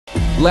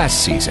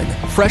Last season,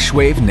 Fresh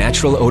Wave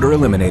Natural Odor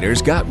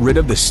Eliminators got rid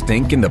of the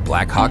stink in the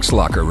Blackhawks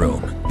locker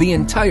room. The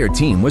entire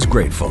team was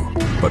grateful,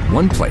 but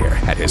one player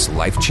had his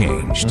life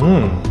changed.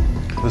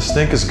 The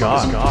stink is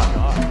gone.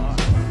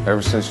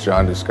 Ever since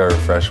John discovered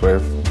Fresh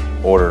Wave,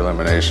 odor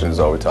elimination is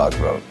all we talk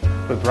about.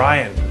 But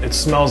Brian, it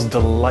smells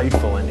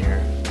delightful in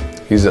here.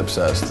 He's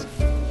obsessed.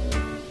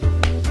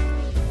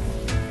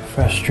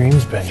 Fresh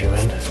dreams,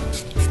 Benjamin.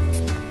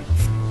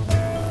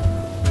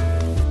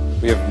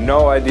 We have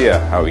no idea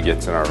how he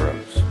gets in our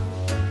rooms.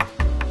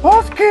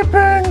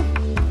 Housekeeping!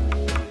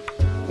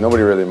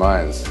 Nobody really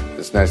minds.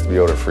 It's nice to be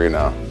odor-free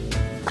now.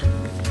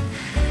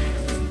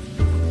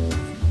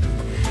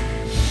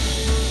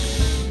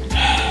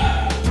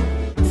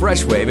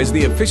 Fresh Wave is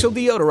the official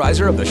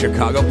deodorizer of the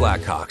Chicago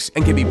Blackhawks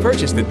and can be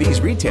purchased at these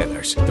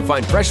retailers. To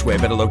find Fresh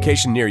Wave at a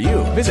location near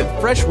you, visit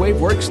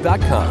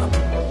freshwaveworks.com.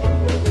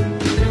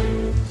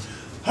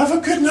 Have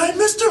a good night,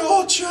 Mr.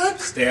 Olczyk.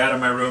 Stay out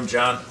of my room,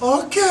 John.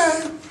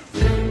 Okay.